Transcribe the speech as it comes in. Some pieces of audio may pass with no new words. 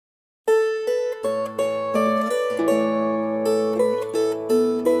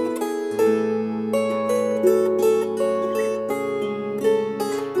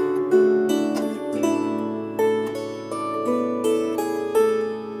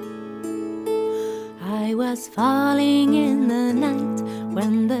was falling in the night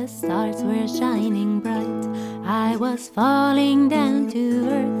when the stars were shining bright. I was falling down to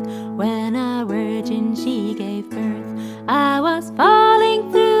earth when a virgin she gave birth. I was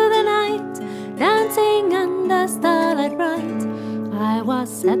falling through the night, dancing on the starlight bright. I was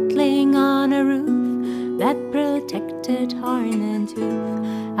settling on a roof that protected horn and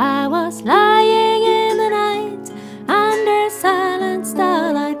hoof. I was lying in the night under silent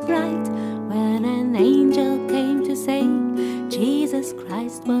starlight bright, when an angel came to say Jesus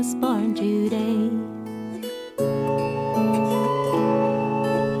Christ was born today.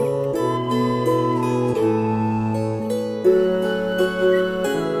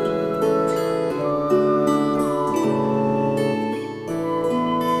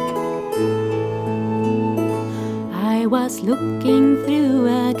 I was looking through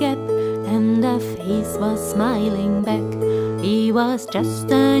a gap, and a face was smiling back. He was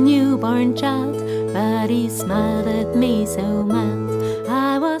just a newborn child, but he smiled at me so mild.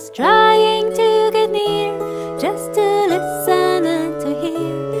 I was trying to get near, just to listen and to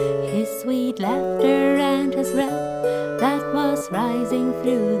hear his sweet laughter and his breath that was rising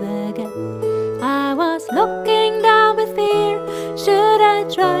through the gap. I was looking down with fear, should I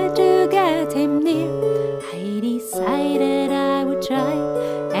try to get him near? I decided I would try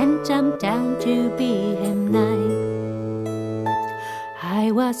and jump down to be him nigh.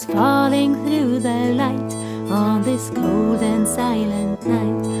 I was falling through the light on this cold and silent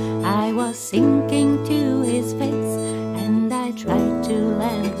night. I was sinking to his face, and I tried to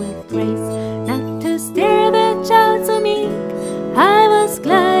land with grace, not to stare the child so meek. I was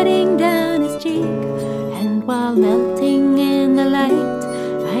gliding down his cheek, and while melting